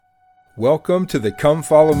Welcome to the Come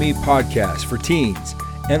Follow Me podcast for teens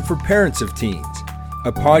and for parents of teens,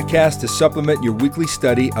 a podcast to supplement your weekly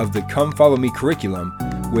study of the Come Follow Me curriculum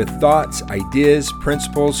with thoughts, ideas,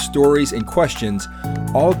 principles, stories, and questions,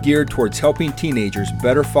 all geared towards helping teenagers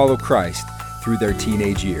better follow Christ through their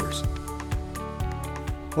teenage years.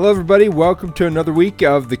 Hello, everybody. Welcome to another week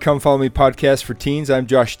of the Come Follow Me podcast for teens. I'm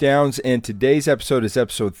Josh Downs, and today's episode is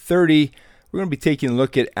episode 30. We're going to be taking a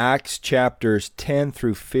look at Acts chapters 10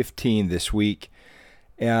 through 15 this week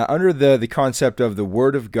under the concept of the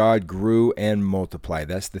Word of God grew and multiplied.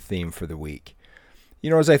 That's the theme for the week. You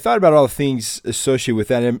know, as I thought about all the things associated with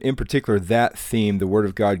that, in particular that theme, the Word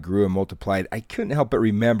of God grew and multiplied, I couldn't help but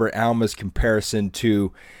remember Alma's comparison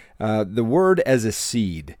to the Word as a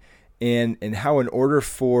seed and how in order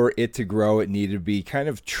for it to grow, it needed to be kind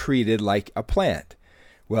of treated like a plant.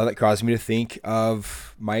 Well, that caused me to think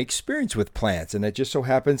of my experience with plants, and it just so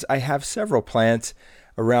happens I have several plants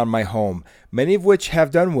around my home, many of which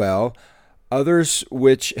have done well, others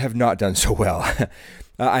which have not done so well.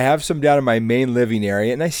 I have some down in my main living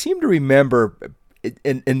area, and I seem to remember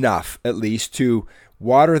enough, at least, to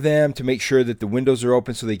water them, to make sure that the windows are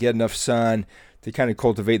open so they get enough sun, to kind of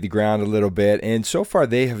cultivate the ground a little bit, and so far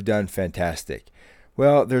they have done fantastic.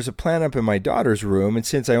 Well, there's a plant up in my daughter's room, and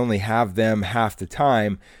since I only have them half the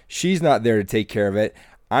time, she's not there to take care of it.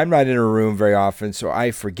 I'm not in her room very often, so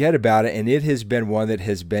I forget about it, and it has been one that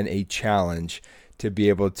has been a challenge to be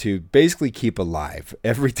able to basically keep alive.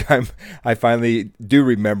 Every time I finally do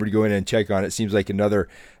remember to go in and check on it, it seems like another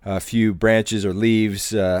few branches or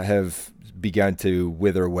leaves have begun to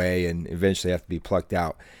wither away and eventually have to be plucked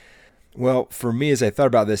out. Well, for me, as I thought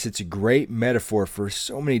about this, it's a great metaphor for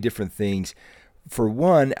so many different things. For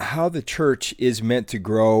one, how the church is meant to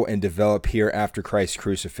grow and develop here after Christ's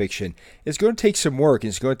crucifixion. It's going to take some work, and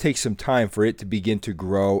it's going to take some time for it to begin to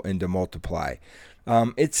grow and to multiply.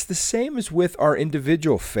 It's the same as with our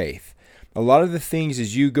individual faith. A lot of the things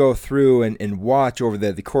as you go through and watch over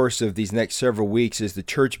the course of these next several weeks as the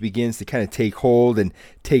church begins to kind of take hold and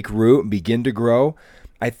take root and begin to grow,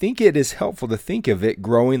 I think it is helpful to think of it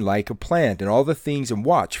growing like a plant and all the things, and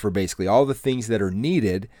watch for basically all the things that are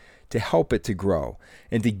needed to help it to grow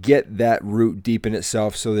and to get that root deep in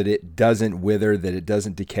itself so that it doesn't wither, that it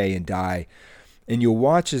doesn't decay and die. And you'll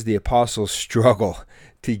watch as the apostles struggle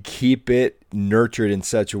to keep it nurtured in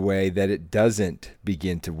such a way that it doesn't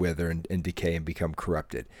begin to wither and decay and become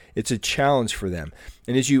corrupted. It's a challenge for them.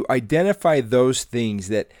 And as you identify those things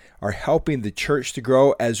that are helping the church to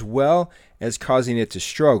grow as well as causing it to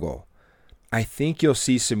struggle, I think you'll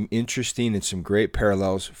see some interesting and some great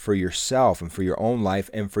parallels for yourself and for your own life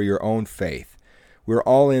and for your own faith. We're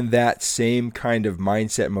all in that same kind of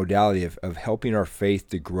mindset modality of helping our faith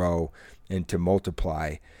to grow and to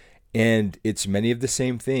multiply. And it's many of the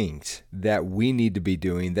same things that we need to be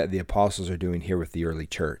doing that the apostles are doing here with the early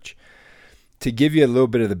church. To give you a little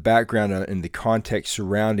bit of the background and the context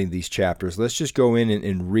surrounding these chapters, let's just go in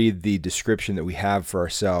and read the description that we have for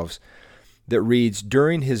ourselves. That reads,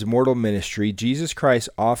 during his mortal ministry, Jesus Christ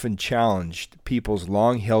often challenged people's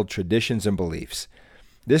long-held traditions and beliefs.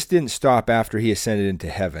 This didn't stop after he ascended into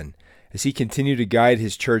heaven, as he continued to guide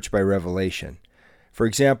his church by revelation. For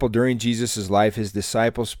example, during Jesus' life, his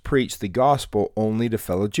disciples preached the gospel only to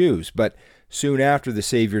fellow Jews, but soon after the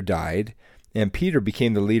Savior died, and Peter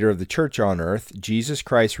became the leader of the church on earth, Jesus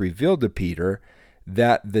Christ revealed to Peter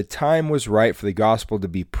that the time was right for the gospel to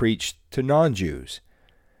be preached to non-Jews.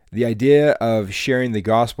 The idea of sharing the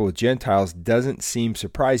gospel with Gentiles doesn't seem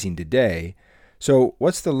surprising today. So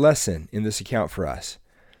what's the lesson in this account for us?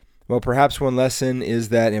 Well, perhaps one lesson is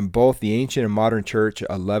that in both the ancient and modern church,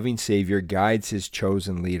 a loving Savior guides his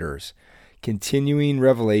chosen leaders. Continuing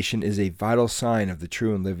revelation is a vital sign of the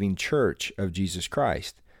true and living church of Jesus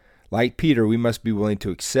Christ. Like Peter, we must be willing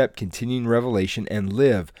to accept continuing revelation and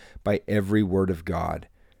live by every word of God,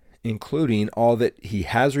 including all that he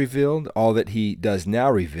has revealed, all that he does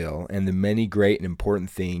now reveal, and the many great and important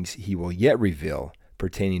things he will yet reveal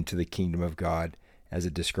pertaining to the kingdom of God, as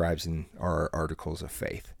it describes in our articles of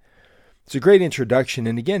faith. It's a great introduction,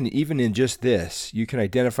 and again, even in just this, you can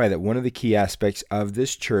identify that one of the key aspects of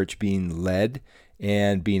this church being led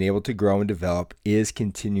and being able to grow and develop is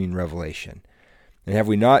continuing revelation. And have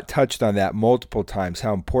we not touched on that multiple times,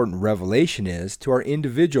 how important revelation is to our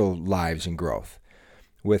individual lives and growth?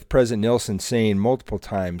 With President Nelson saying multiple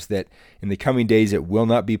times that in the coming days it will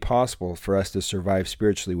not be possible for us to survive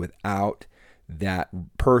spiritually without that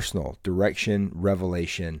personal direction,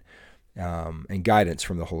 revelation, and guidance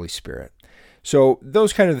from the Holy Spirit. So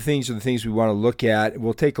those kind of things are the things we want to look at.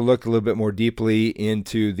 We'll take a look a little bit more deeply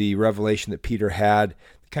into the revelation that Peter had,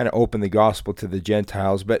 kind of open the gospel to the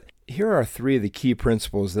Gentiles. But here are three of the key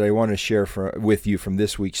principles that I want to share with you from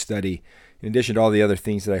this week's study, in addition to all the other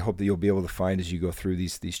things that I hope that you'll be able to find as you go through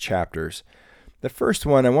these chapters. The first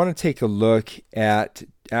one, I want to take a look at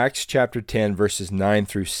Acts chapter 10, verses 9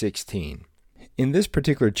 through 16. In this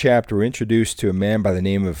particular chapter, we're introduced to a man by the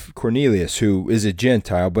name of Cornelius, who is a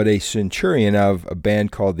Gentile, but a centurion of a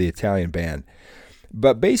band called the Italian Band.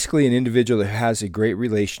 But basically an individual that has a great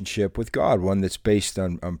relationship with God, one that's based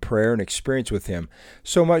on prayer and experience with Him.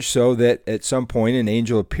 So much so that at some point an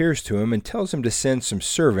angel appears to him and tells him to send some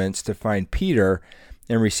servants to find Peter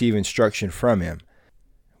and receive instruction from him.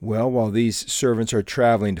 Well, while these servants are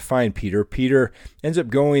traveling to find Peter, Peter ends up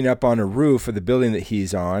going up on a roof of the building that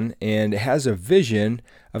he's on and has a vision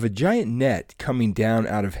of a giant net coming down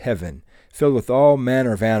out of heaven, filled with all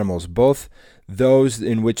manner of animals, both those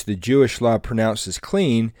in which the Jewish law pronounced as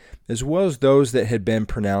clean, as well as those that had been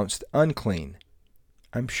pronounced unclean.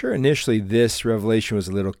 I'm sure initially this revelation was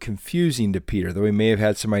a little confusing to Peter, though he may have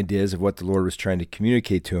had some ideas of what the Lord was trying to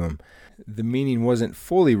communicate to him. The meaning wasn't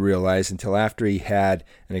fully realized until after he had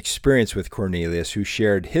an experience with Cornelius, who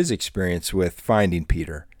shared his experience with finding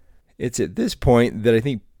Peter. It's at this point that I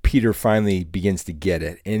think Peter finally begins to get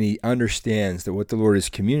it, and he understands that what the Lord is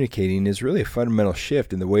communicating is really a fundamental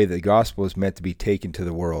shift in the way the gospel is meant to be taken to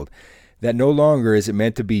the world. That no longer is it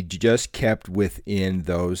meant to be just kept within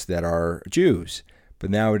those that are Jews,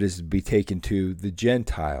 but now it is to be taken to the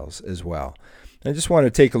Gentiles as well. I just want to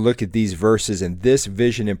take a look at these verses and this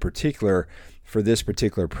vision in particular for this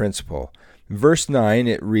particular principle. In verse 9,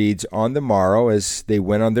 it reads, "On the morrow, as they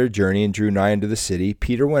went on their journey and drew nigh unto the city,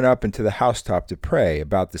 Peter went up into the housetop to pray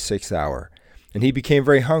about the 6th hour. And he became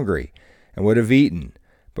very hungry, and would have eaten.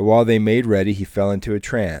 But while they made ready, he fell into a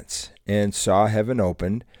trance, and saw heaven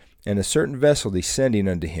opened, and a certain vessel descending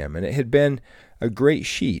unto him. And it had been a great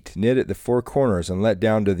sheet, knit at the four corners, and let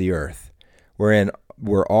down to the earth, wherein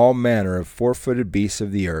were all manner of four-footed beasts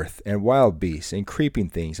of the earth, and wild beasts, and creeping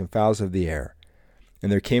things, and fowls of the air.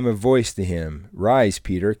 And there came a voice to him, Rise,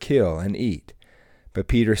 Peter, kill, and eat. But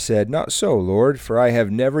Peter said, Not so, Lord, for I have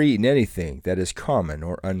never eaten anything that is common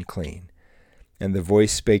or unclean. And the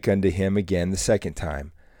voice spake unto him again the second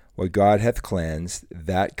time, What God hath cleansed,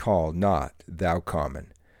 that call not thou common.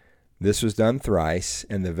 This was done thrice,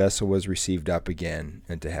 and the vessel was received up again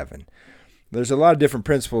into heaven." There's a lot of different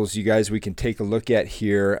principles, you guys, we can take a look at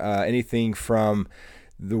here. Anything from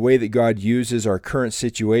the way that God uses our current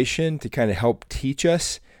situation to kind of help teach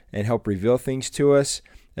us and help reveal things to us,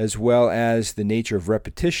 as well as the nature of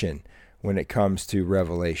repetition when it comes to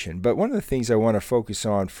revelation. But one of the things I want to focus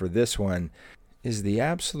on for this one is the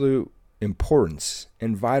absolute importance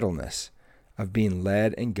and vitalness of being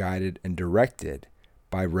led and guided and directed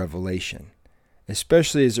by revelation,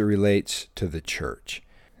 especially as it relates to the church.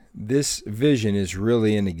 This vision is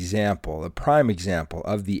really an example, a prime example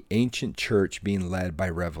of the ancient church being led by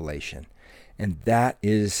revelation. And that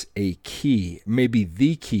is a key, maybe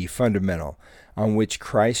the key fundamental on which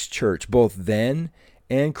Christ's church, both then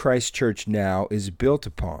and Christ's church now, is built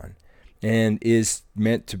upon and is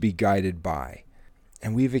meant to be guided by.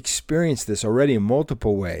 And we've experienced this already in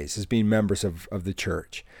multiple ways as being members of the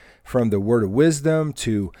church. From the word of wisdom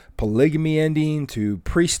to polygamy ending to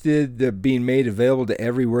priesthood being made available to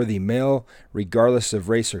every worthy male, regardless of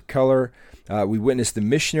race or color. We witnessed the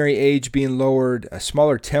missionary age being lowered,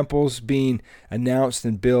 smaller temples being announced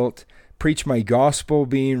and built, preach my gospel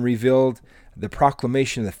being revealed, the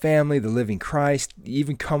proclamation of the family, the living Christ,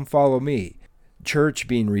 even come follow me. Church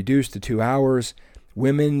being reduced to 2 hours,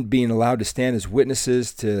 women being allowed to stand as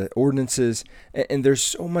witnesses to ordinances, and there's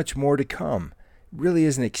so much more to come. Really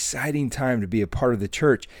is an exciting time to be a part of the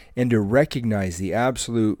church and to recognize the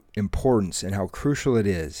absolute importance and how crucial it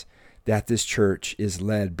is that this church is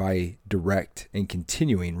led by direct and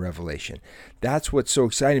continuing revelation. That's what's so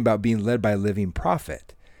exciting about being led by a living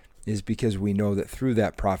prophet, is because we know that through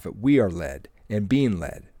that prophet we are led and being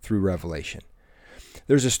led through revelation.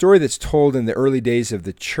 There's a story that's told in the early days of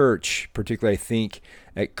the church, particularly I think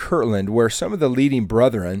at Kirtland, where some of the leading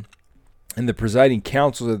brethren and the presiding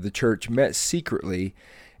councils of the church met secretly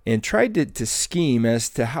and tried to scheme as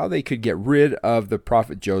to how they could get rid of the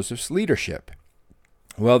prophet Joseph's leadership.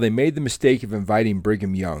 Well, they made the mistake of inviting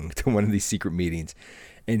Brigham Young to one of these secret meetings,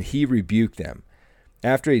 and he rebuked them.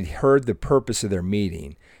 After he'd heard the purpose of their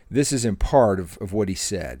meeting, this is in part of what he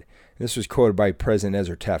said. This was quoted by President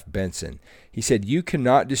Ezra Taft Benson. He said, "You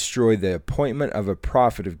cannot destroy the appointment of a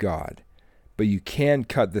prophet of God, but you can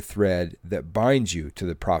cut the thread that binds you to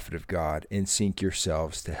the prophet of God and sink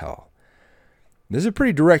yourselves to hell." This is a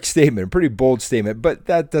pretty direct statement, a pretty bold statement, but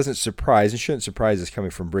that doesn't surprise and shouldn't surprise us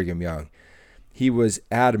coming from Brigham Young. He was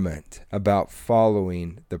adamant about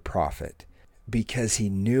following the prophet because he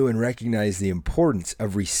knew and recognized the importance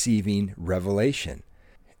of receiving revelation.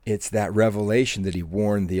 It's that revelation that he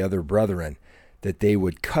warned the other brethren that they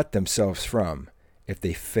would cut themselves from if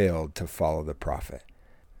they failed to follow the prophet.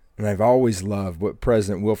 And I've always loved what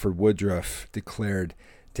President Wilford Woodruff declared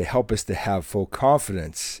to help us to have full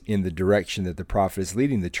confidence in the direction that the prophet is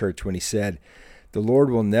leading the church when he said, "The Lord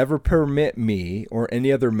will never permit me or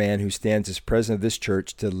any other man who stands as president of this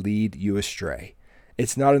church to lead you astray.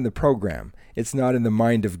 It's not in the program. It's not in the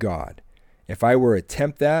mind of God. If I were to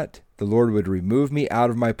attempt that, the Lord would remove me out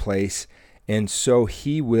of my place, and so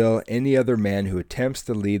he will any other man who attempts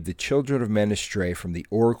to lead the children of men astray from the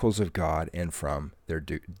oracles of God and from their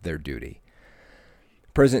duty."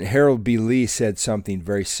 President Harold B. Lee said something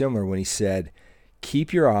very similar when he said,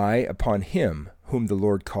 "Keep your eye upon him whom the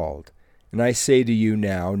Lord called. And I say to you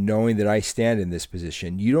now, knowing that I stand in this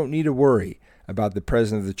position, you don't need to worry about the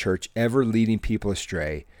president of the church ever leading people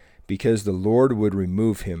astray, because the Lord would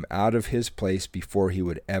remove him out of his place before he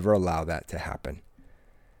would ever allow that to happen."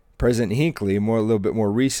 President Hinckley, a little bit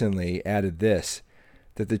more recently, added this,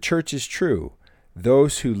 that the church is true.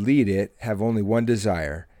 Those who lead it have only one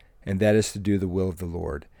desire, and that is to do the will of the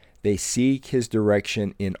Lord. They seek his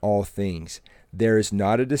direction in all things. There is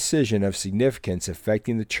not a decision of significance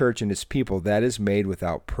affecting the church and its people that is made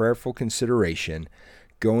without prayerful consideration,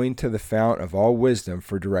 going to the fount of all wisdom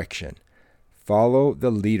for direction. Follow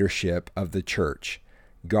the leadership of the church.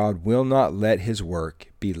 God will not let his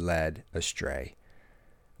work be led astray.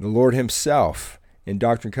 The Lord himself, in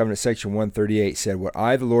Doctrine and Covenants section 138, said, "What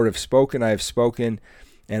I, the Lord, have spoken, I have spoken,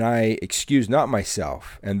 and I excuse not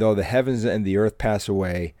myself. And though the heavens and the earth pass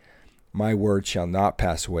away, my word shall not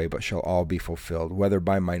pass away, but shall all be fulfilled. Whether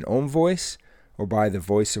by mine own voice or by the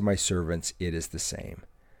voice of my servants, it is the same."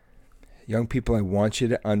 Young people, I want you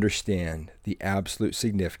to understand the absolute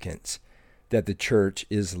significance that the church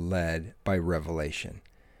is led by revelation.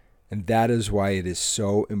 And that is why it is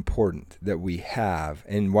so important that we have,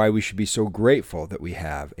 and why we should be so grateful that we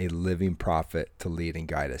have a living prophet to lead and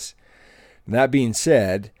guide us. And that being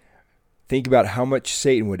said, think about how much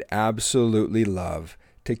Satan would absolutely love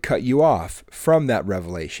to cut you off from that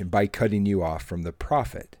revelation by cutting you off from the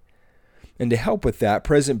prophet. And to help with that,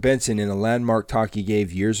 President Benson, in a landmark talk he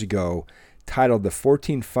gave years ago titled The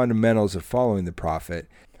 14 Fundamentals of Following the Prophet,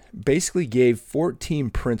 basically gave 14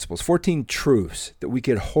 principles, 14 truths that we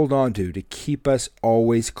could hold on to keep us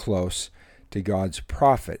always close to God's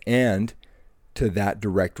prophet and to that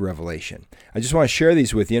direct revelation. I just want to share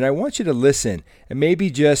these with you, and I want you to listen and maybe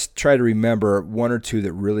just try to remember one or two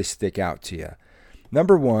that really stick out to you.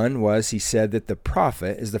 Number one was, he said that the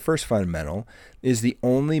prophet, is the first fundamental, is the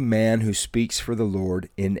only man who speaks for the Lord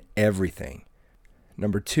in everything.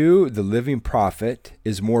 Number two, the living prophet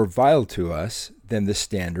is more vital to us than the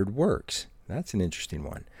standard works. That's an interesting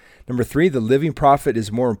one. Number three, the living prophet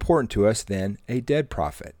is more important to us than a dead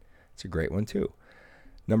prophet. It's a great one too.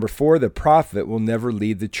 Number four, the prophet will never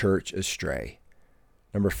lead the church astray.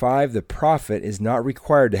 Number five, the prophet is not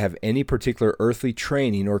required to have any particular earthly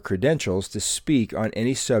training or credentials to speak on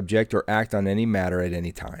any subject or act on any matter at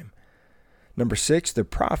any time. Number six, the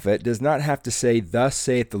prophet does not have to say, "Thus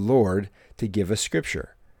saith the Lord," to give us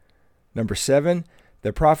scripture. Number seven,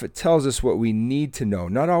 the prophet tells us what we need to know,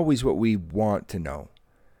 not always what we want to know.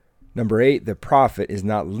 Number eight, the prophet is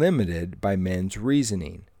not limited by men's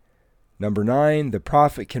reasoning. Number nine, the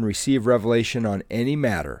prophet can receive revelation on any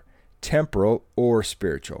matter, temporal or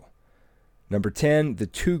spiritual. Number 10, the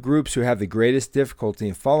two groups who have the greatest difficulty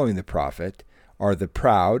in following the prophet are the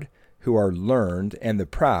proud, who are learned, and the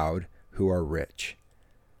proud, who are rich.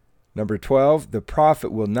 Number 12, the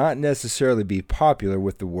prophet will not necessarily be popular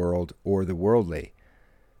with the world or the worldly.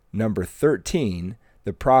 Number 13,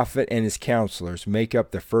 the prophet and his counselors make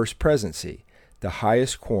up the first presidency, the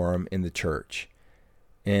highest quorum in the church.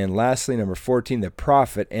 And lastly, number 14, the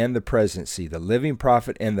prophet and the presidency, the living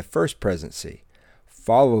prophet and the first presidency.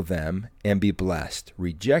 Follow them and be blessed.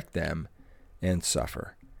 Reject them and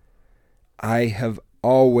suffer. I have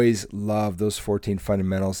always loved those 14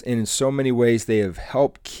 fundamentals, and in so many ways they have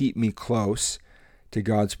helped keep me close to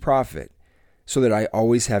God's prophet so that I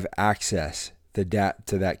always have access to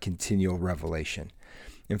that continual revelation.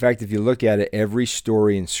 In fact, if you look at it, every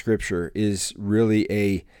story in Scripture is really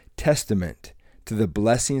a testament to the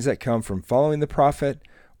blessings that come from following the prophet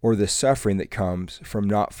or the suffering that comes from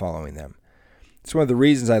not following them. It's one of the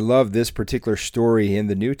reasons I love this particular story in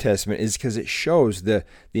the New Testament is because it shows the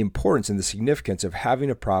importance and the significance of having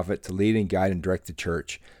a prophet to lead and guide and direct the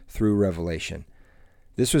church through revelation.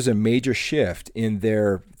 This was a major shift in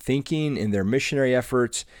their thinking, in their missionary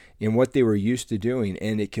efforts, in what they were used to doing,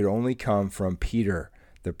 and it could only come from Peter,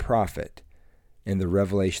 the prophet, and the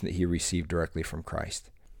revelation that he received directly from Christ.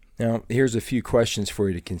 Now, here's a few questions for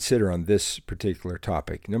you to consider on this particular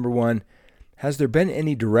topic. Number one, has there been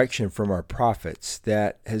any direction from our prophets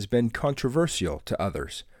that has been controversial to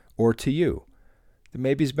others or to you, that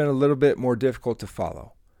maybe has been a little bit more difficult to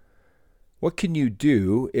follow? What can you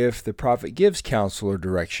do if the prophet gives counsel or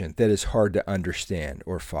direction that is hard to understand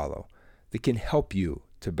or follow, that can help you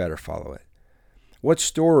to better follow it? What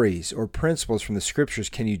stories or principles from the scriptures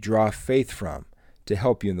can you draw faith from to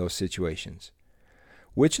help you in those situations?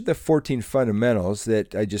 Which of the 14 fundamentals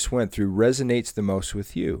that I just went through resonates the most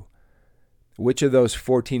with you? Which of those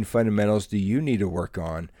 14 fundamentals do you need to work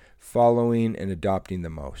on following and adopting the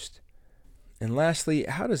most? And lastly,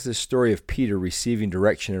 how does this story of Peter receiving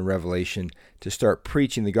direction and revelation to start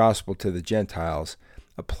preaching the gospel to the Gentiles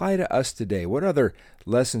apply to us today? What other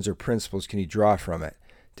lessons or principles can you draw from it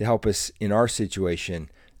to help us in our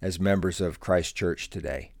situation as members of Christ Church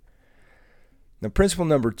today? Now, principle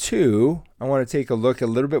number 2, I want to take a look a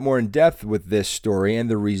little bit more in depth with this story and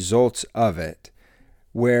the results of it,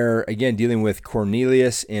 where, again, dealing with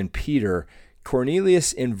Cornelius and Peter.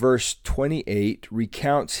 Cornelius in verse 28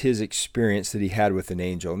 recounts his experience that he had with an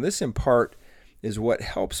angel. And this in part is what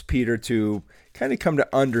helps Peter to kind of come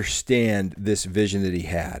to understand this vision that he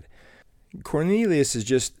had. Cornelius has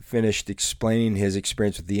just finished explaining his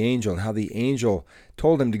experience with the angel and how the angel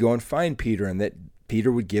told him to go and find Peter, and that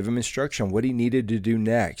Peter would give him instruction on what he needed to do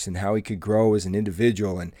next and how he could grow as an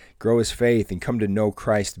individual and grow his faith and come to know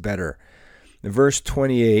Christ better. In verse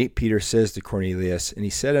 28, Peter says to Cornelius, "And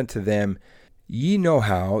he said unto them, Ye know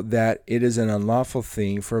how that it is an unlawful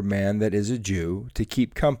thing for a man that is a Jew to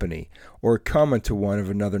keep company or come unto one of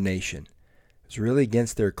another nation." It was really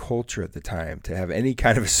against their culture at the time to have any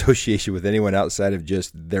kind of association with anyone outside of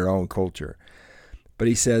just their own culture. But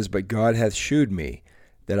he says, "But God hath shewed me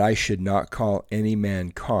that I should not call any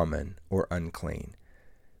man common or unclean."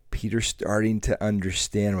 Peter's starting to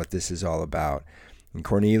understand what this is all about. And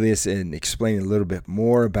Cornelius, in explaining a little bit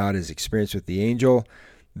more about his experience with the angel,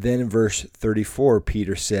 then in verse 34,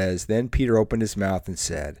 Peter says, "Then Peter opened his mouth and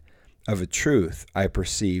said, Of a truth I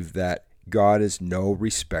perceive that God is no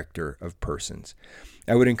respecter of persons."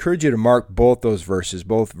 I would encourage you to mark both those verses,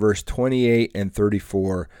 both verse 28 and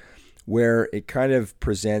 34, where it kind of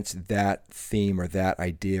presents that theme or that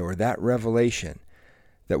idea or that revelation.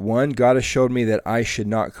 That one, God has showed me that I should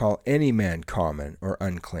not call any man common or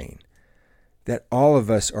unclean. That all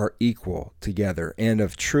of us are equal together. And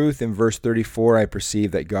of truth, in verse 34, I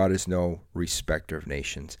perceive that God is no respecter of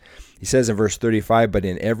nations. He says in verse 35, "But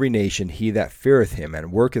in every nation he that feareth him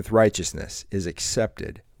and worketh righteousness is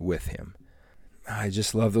accepted with him." I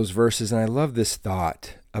just love those verses, and I love this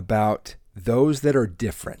thought about those that are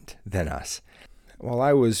different than us. While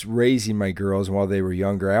I was raising my girls while they were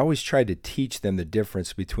younger, I always tried to teach them the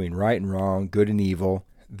difference between right and wrong, good and evil,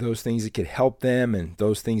 those things that could help them and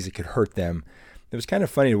those things that could hurt them. It was kind of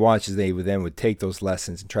funny to watch as they would take those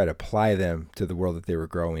lessons and try to apply them to the world that they were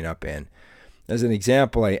growing up in. As an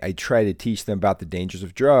example, I tried to teach them about the dangers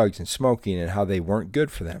of drugs and smoking and how they weren't good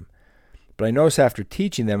for them. But I noticed after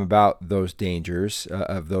teaching them about those dangers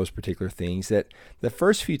of those particular things that the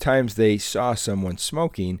first few times they saw someone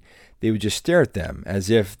smoking, they would just stare at them as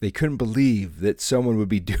if they couldn't believe that someone would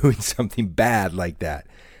be doing something bad like that.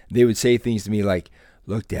 They would say things to me like,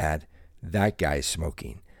 "Look, Dad, that guy's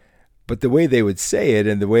smoking." But the way they would say it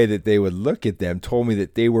and the way that they would look at them told me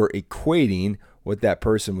that they were equating what that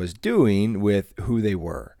person was doing with who they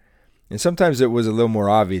were. And sometimes it was a little more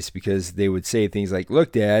obvious because they would say things like,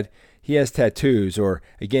 "Look, Dad, he has tattoos," or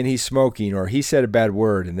again, "he's smoking," or "he said a bad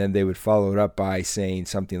word," and then they would follow it up by saying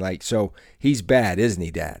something like, "So he's bad, isn't he,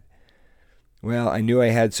 Dad?" Well, I knew I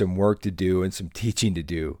had some work to do and some teaching to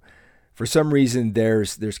do. For some reason,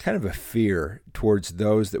 there's kind of a fear towards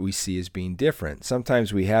those that we see as being different.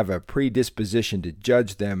 Sometimes we have a predisposition to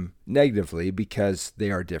judge them negatively because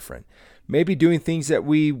they are different. Maybe doing things that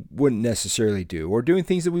we wouldn't necessarily do, or doing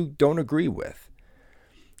things that we don't agree with.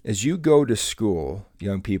 As you go to school,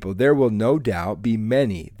 young people, there will no doubt be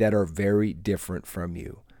many that are very different from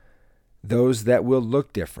you. Those that will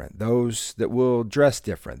look different, those that will dress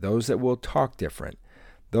different, those that will talk different,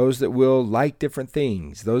 those that will like different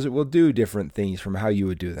things, those that will do different things from how you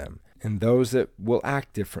would do them, and those that will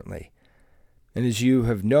act differently. And as you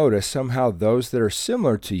have noticed, somehow those that are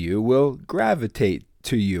similar to you will gravitate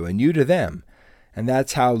to you and you to them. And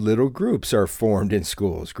that's how little groups are formed in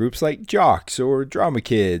schools. Groups like jocks or drama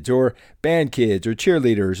kids or band kids or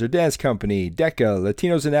cheerleaders or dance company, DECA,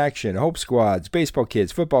 Latinos in Action, Hope Squads, baseball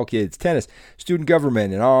kids, football kids, tennis, student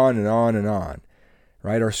government, and on and on and on.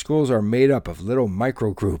 Right? Our schools are made up of little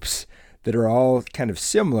micro groups that are all kind of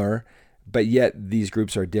similar, but yet these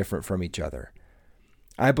groups are different from each other.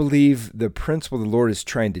 I believe the principle the Lord is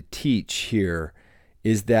trying to teach here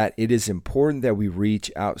is that it is important that we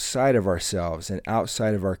reach outside of ourselves and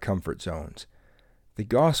outside of our comfort zones. The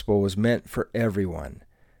gospel was meant for everyone,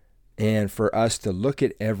 and for us to look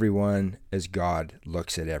at everyone as God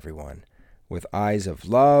looks at everyone, with eyes of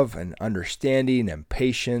love and understanding and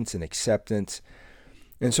patience and acceptance.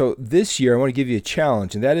 And so this year I want to give you a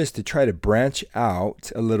challenge, and that is to try to branch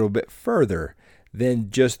out a little bit further than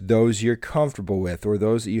just those you're comfortable with or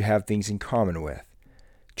those that you have things in common with.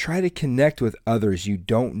 Try to connect with others you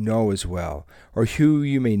don't know as well, or who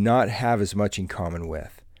you may not have as much in common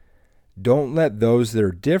with. Don't let those that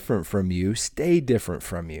are different from you stay different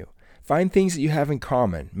from you. Find things that you have in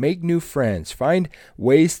common. Make new friends. Find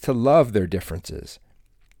ways to love their differences.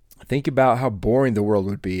 Think about how boring the world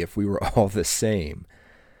would be if we were all the same.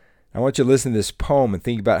 I want you to listen to this poem and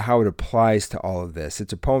think about how it applies to all of this.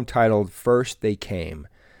 It's a poem titled First They Came.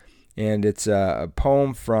 And it's a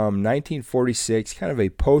poem from 1946, kind of a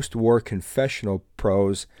post-war confessional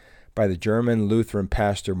prose by the German Lutheran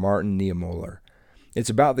pastor Martin Niemöller. It's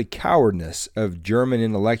about the cowardness of German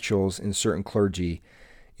intellectuals and certain clergy,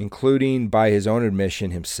 including, by his own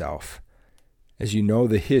admission, himself. As you know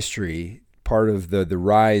the history, part of the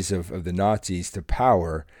rise of the Nazis to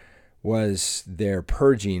power was their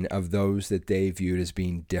purging of those that they viewed as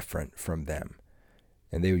being different from them.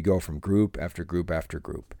 And they would go from group after group after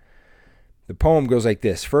group. The poem goes like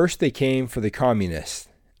this. First they came for the communists,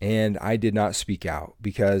 and I did not speak out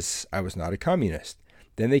because I was not a communist.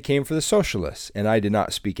 Then they came for the socialists, and I did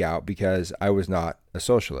not speak out because I was not a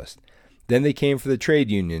socialist. Then they came for the trade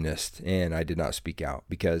unionists, and I did not speak out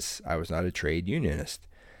because I was not a trade unionist.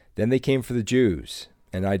 Then they came for the Jews,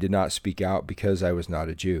 and I did not speak out because I was not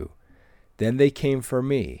a Jew. Then they came for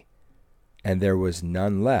me, and there was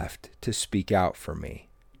none left to speak out for me.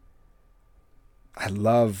 I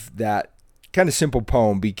love that kind of simple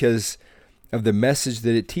poem because of the message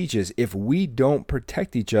that it teaches. If we don't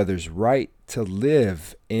protect each other's right to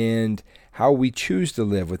live and how we choose to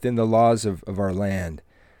live within the laws of our land,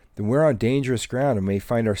 then we're on dangerous ground and may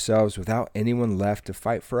find ourselves without anyone left to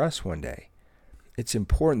fight for us one day. It's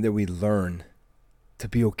important that we learn to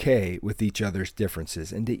be okay with each other's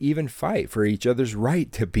differences and to even fight for each other's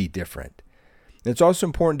right to be different. It's also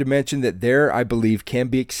important to mention that there, I believe, can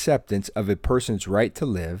be acceptance of a person's right to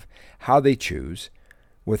live how they choose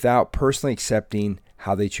without personally accepting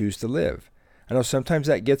how they choose to live. I know sometimes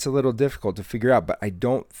that gets a little difficult to figure out, but I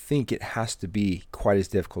don't think it has to be quite as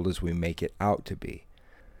difficult as we make it out to be.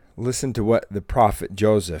 Listen to what the prophet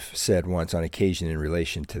Joseph said once on occasion in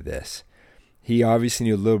relation to this. He obviously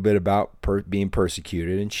knew a little bit about being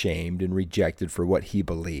persecuted and shamed and rejected for what he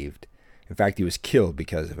believed. In fact, he was killed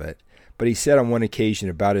because of it. But he said on one occasion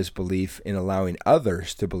about his belief in allowing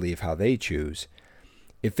others to believe how they choose,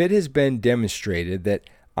 if it has been demonstrated that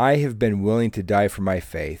I have been willing to die for my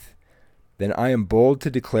faith, then I am bold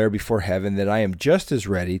to declare before heaven that I am just as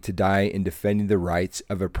ready to die in defending the rights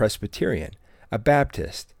of a Presbyterian, a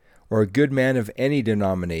Baptist, or a good man of any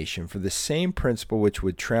denomination for the same principle which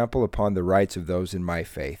would trample upon the rights of those in my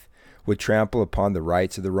faith, would trample upon the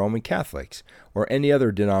rights of the Roman Catholics, or any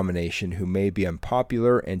other denomination who may be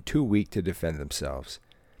unpopular and too weak to defend themselves.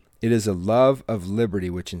 It is a love of liberty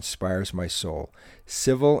which inspires my soul,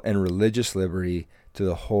 civil and religious liberty to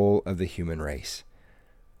the whole of the human race.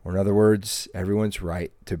 Or in other words, everyone's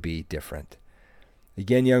right to be different.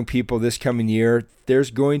 Again, young people, this coming year, there's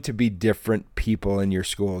going to be different people in your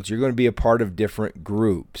schools. You're going to be a part of different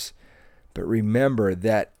groups. But remember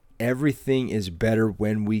that everything is better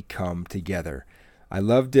when we come together. I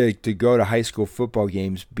love to go to high school football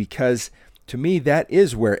games because to me that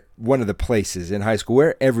is where one of the places in high school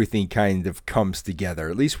where everything kind of comes together.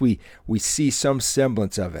 At least we see some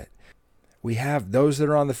semblance of it. We have those that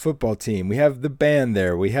are on the football team. We have the band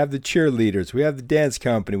there. We have the cheerleaders. We have the dance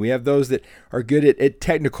company. We have those that are good at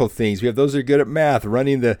technical things. We have those that are good at math,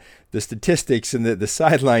 running the statistics and the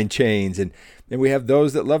sideline chains. And we have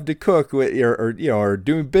those that love to cook or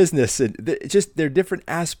doing business. And there are different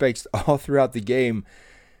aspects all throughout the game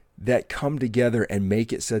that come together and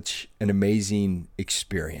make it such an amazing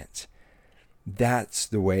experience. That's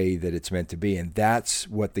the way that it's meant to be. And that's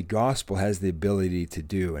what the gospel has the ability to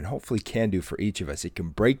do and hopefully can do for each of us. It can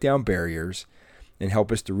break down barriers and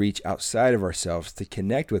help us to reach outside of ourselves to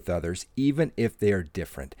connect with others, even if they are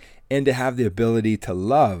different, and to have the ability to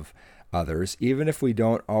love others, even if we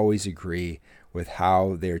don't always agree with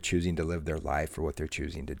how they're choosing to live their life or what they're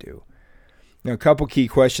choosing to do. Now, a couple key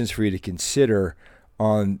questions for you to consider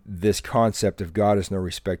on this concept of God is no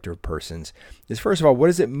respecter of persons is, first of all, what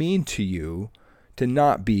does it mean to you to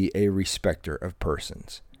not be a respecter of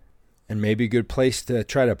persons? And maybe a good place to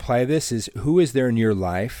try to apply this is, who is there in your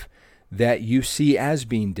life that you see as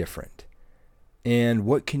being different? And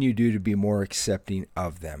what can you do to be more accepting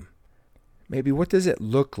of them? Maybe what does it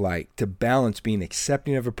look like to balance being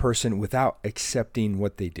accepting of a person without accepting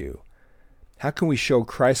what they do? How can we show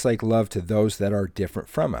Christ-like love to those that are different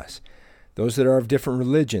from us? Those that are of different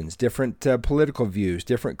religions, different political views,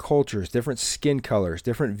 different cultures, different skin colors,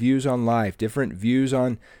 different views on life, different views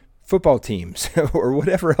on football teams, or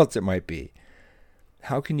whatever else it might be.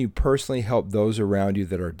 How can you personally help those around you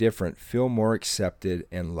that are different feel more accepted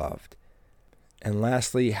and loved? And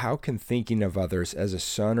lastly, how can thinking of others as a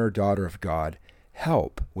son or daughter of God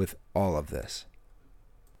help with all of this?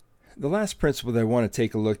 The last principle that I want to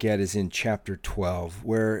take a look at is in chapter 12,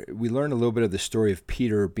 where we learn a little bit of the story of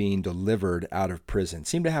Peter being delivered out of prison. It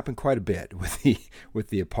seemed to happen quite a bit with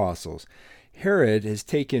the apostles. Herod has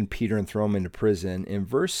taken Peter and thrown him into prison. In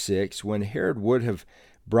verse 6, when Herod would have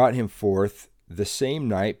brought him forth the same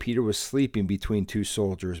night, Peter was sleeping between two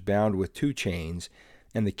soldiers, bound with two chains,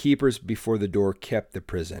 and the keepers before the door kept the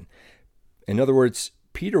prison. In other words,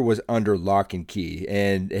 Peter was under lock and key,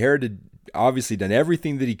 and Herod had obviously done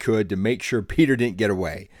everything that he could to make sure Peter didn't get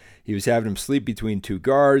away. He was having him sleep between two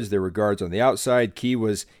guards. There were guards on the outside. Key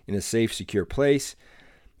was in a safe, secure place.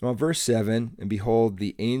 Well, verse 7, and behold,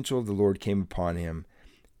 the angel of the Lord came upon him,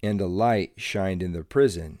 and a light shined in the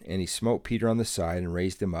prison. And he smote Peter on the side and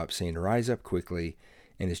raised him up, saying, Rise up quickly.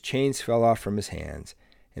 And his chains fell off from his hands.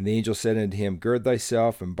 And the angel said unto him, Gird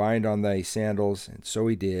thyself, and bind on thy sandals. And so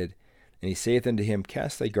he did. And he saith unto him,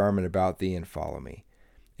 Cast thy garment about thee, and follow me.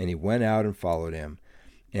 And he went out and followed him,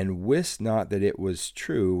 and wist not that it was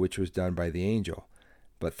true which was done by the angel,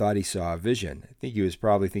 but thought he saw a vision. I think he was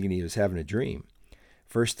probably thinking he was having a dream.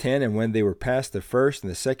 Verse 10, And when they were past the first and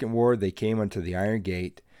the second ward, they came unto the iron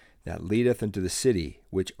gate that leadeth unto the city,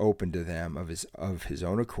 which opened to them of his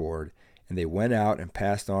own accord. And they went out and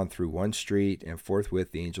passed on through one street, and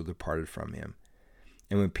forthwith the angel departed from him.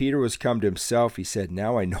 And when Peter was come to himself, he said,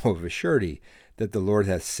 Now I know of a surety that the Lord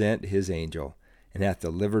hath sent his angel, and hath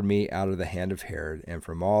delivered me out of the hand of Herod, and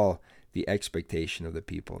from all the expectation of the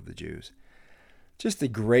people of the Jews. Just a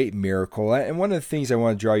great miracle. And one of the things I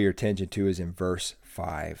want to draw your attention to is in verse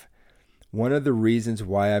 5. One of the reasons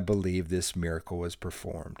why I believe this miracle was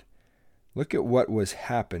performed. Look at what was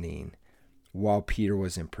happening while Peter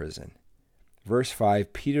was in prison. Verse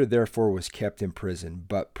 5, Peter therefore was kept in prison,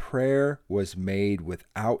 but prayer was made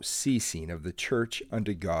without ceasing of the church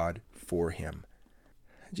unto God for him.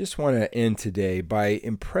 I just want to end today by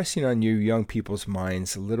impressing on you young people's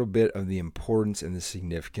minds a little bit of the importance and the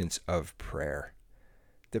significance of prayer.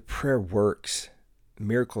 That prayer works,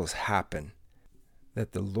 miracles happen,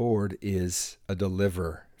 that the Lord is a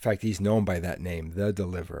deliverer. In fact, he's known by that name, the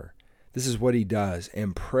deliverer. This is what he does,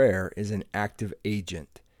 and prayer is an active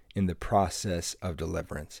agent in the process of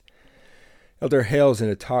deliverance. Elder Hales, in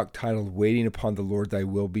a talk titled Waiting Upon the Lord Thy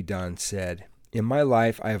Will Be Done, said, In my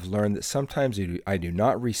life I have learned that sometimes I do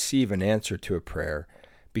not receive an answer to a prayer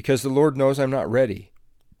because the Lord knows I'm not ready.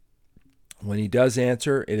 When he does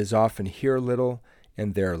answer, it is often here a little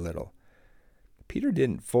and there a little. Peter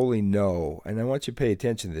didn't fully know, and I want you to pay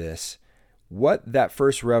attention to this, what that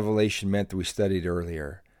first revelation meant that we studied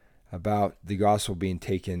earlier about the gospel being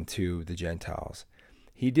taken to the Gentiles.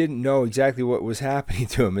 He didn't know exactly what was happening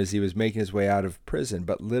to him as he was making his way out of prison,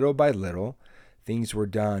 but little by little, things were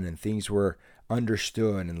done and things were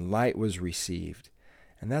understood and light was received.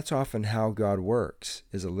 And that's often how God works,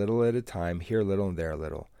 is a little at a time, here a little and there a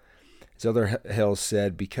little. As Elder Hill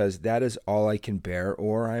said, because that is all I can bear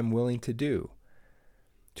or I'm willing to do.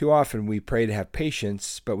 Too often we pray to have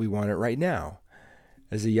patience, but we want it right now.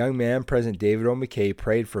 As a young man, President David O. McKay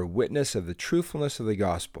prayed for a witness of the truthfulness of the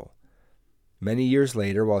gospel. Many years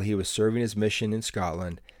later, while he was serving his mission in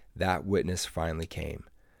Scotland, that witness finally came.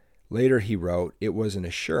 Later he wrote, It was an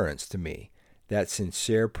assurance to me that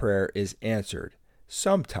sincere prayer is answered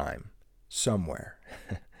sometime, somewhere.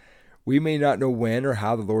 We may not know when or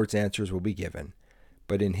how the Lord's answers will be given,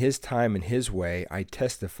 but in his time and his way, I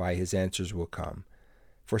testify his answers will come.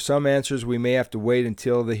 For some answers, we may have to wait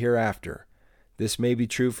until the hereafter. This may be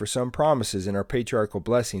true for some promises in our patriarchal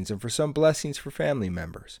blessings and for some blessings for family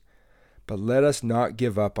members. But let us not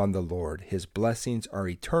give up on the Lord. His blessings are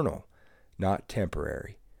eternal, not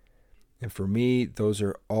temporary. And for me, those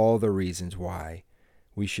are all the reasons why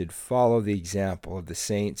we should follow the example of the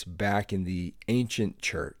saints back in the ancient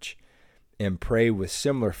church and pray with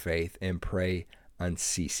similar faith and pray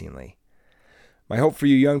unceasingly. My hope for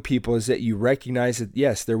you young people is that you recognize that,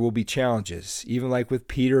 yes, there will be challenges, even like with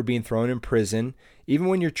Peter being thrown in prison, even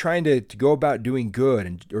when you're trying to go about doing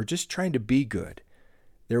good or just trying to be good.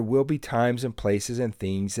 There will be times and places and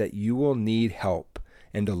things that you will need help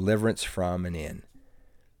and deliverance from and in.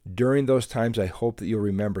 During those times, I hope that you'll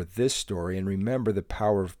remember this story and remember the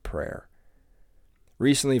power of prayer.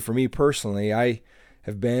 Recently, for me personally, I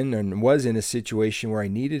have been and was in a situation where I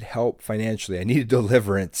needed help financially. I needed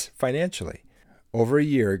deliverance financially. Over a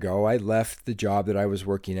year ago, I left the job that I was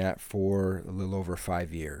working at for a little over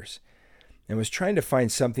 5 years and was trying to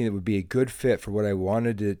find something that would be a good fit for what I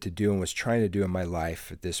wanted to do and was trying to do in my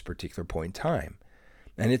life at this particular point in time.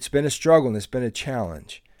 And it's been a struggle and it's been a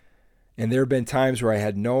challenge. And there have been times where I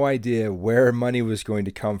had no idea where money was going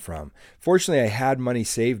to come from. Fortunately, I had money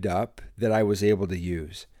saved up that I was able to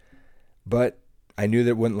use. But I knew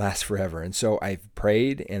that it wouldn't last forever. And so I've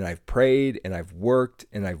prayed and I've prayed and I've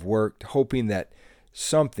worked, hoping that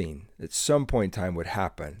something at some point in time would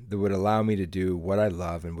happen that would allow me to do what I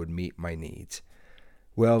love and would meet my needs.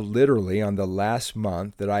 Well, literally on the last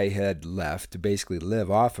month that I had left to basically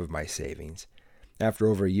live off of my savings, after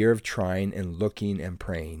over a year of trying and looking and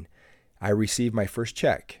praying, I received my first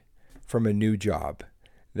check from a new job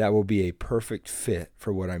that will be a perfect fit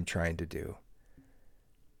for what I'm trying to do.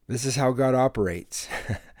 This is how God operates.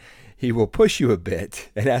 He will push you a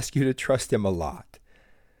bit and ask you to trust him a lot.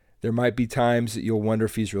 There might be times that you'll wonder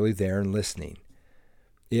if he's really there and listening,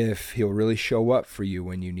 if he'll really show up for you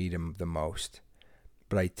when you need him the most.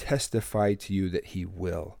 But I testify to you that he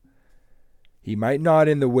will. He might not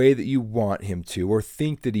in the way that you want him to or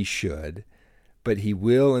think that he should, but he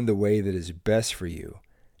will in the way that is best for you.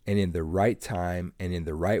 And in the right time and in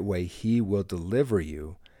the right way, he will deliver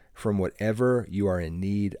you from whatever you are in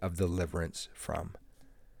need of deliverance from.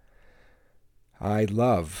 I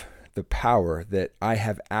love the power that I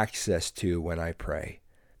have access to when I pray.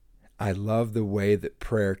 I love the way that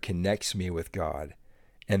prayer connects me with God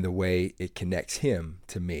and the way it connects him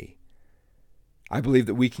to me. I believe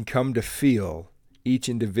that we can come to feel each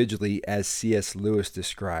individually as C.S. Lewis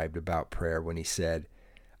described about prayer when he said,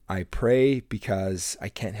 I pray because I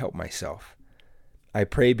can't help myself. I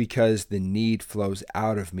pray because the need flows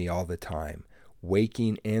out of me all the time,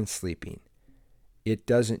 waking and sleeping. It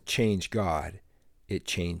doesn't change God. It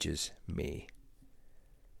changes me.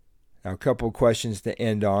 Now, a couple of questions to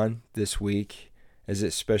end on this week,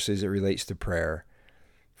 especially as it relates to prayer.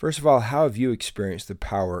 First of all, how have you experienced the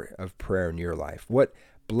power of prayer in your life? What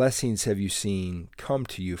blessings have you seen come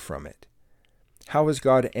to you from it? How has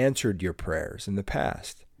God answered your prayers in the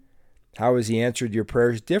past? How has he answered your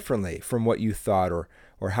prayers differently from what you thought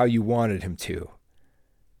or how you wanted him to?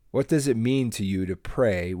 What does it mean to you to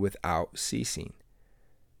pray without ceasing?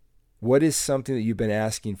 What is something that you've been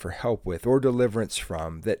asking for help with or deliverance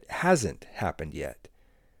from that hasn't happened yet?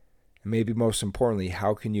 And maybe most importantly,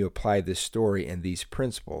 how can you apply this story and these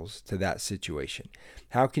principles to that situation?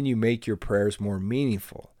 How can you make your prayers more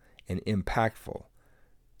meaningful and impactful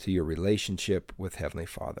to your relationship with Heavenly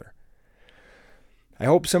Father? I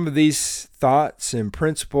hope some of these thoughts and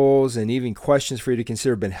principles and even questions for you to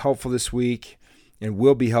consider have been helpful this week and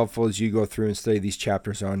will be helpful as you go through and study these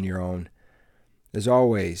chapters on your own. As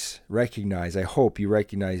always, I hope you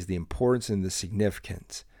recognize the importance and the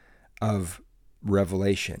significance of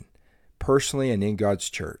revelation, personally and in God's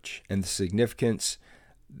church, and the significance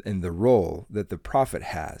and the role that the prophet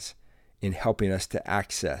has in helping us to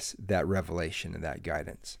access that revelation and that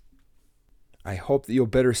guidance. I hope that you'll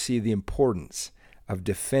better see the importance of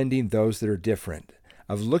defending those that are different,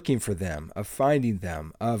 of looking for them, of finding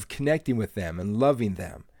them, of connecting with them and loving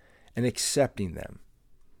them and accepting them.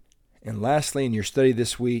 And lastly, in your study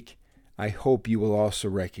this week, I hope you will also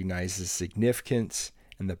recognize the significance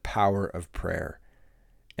and the power of prayer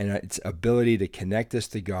and its ability to connect us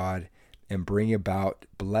to God and bring about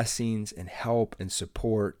blessings and help and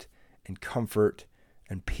support and comfort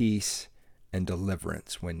and peace and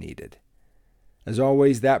deliverance when needed. As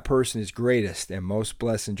always, that person is greatest and most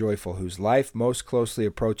blessed and joyful whose life most closely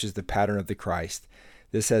approaches the pattern of the Christ.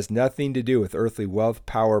 This has nothing to do with earthly wealth,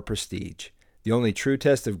 power, or prestige. The only true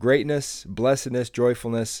test of greatness, blessedness,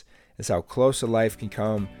 joyfulness is how close a life can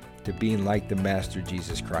come to being like the Master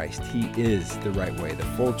Jesus Christ. He is the right way, the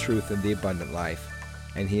full truth, and the abundant life,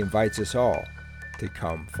 and he invites us all to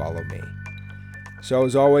come follow me. So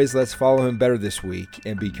as always, let's follow him better this week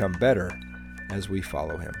and become better as we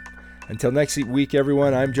follow him. Until next week,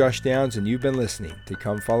 everyone, I'm Josh Downs, and you've been listening to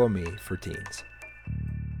Come Follow Me for Teens.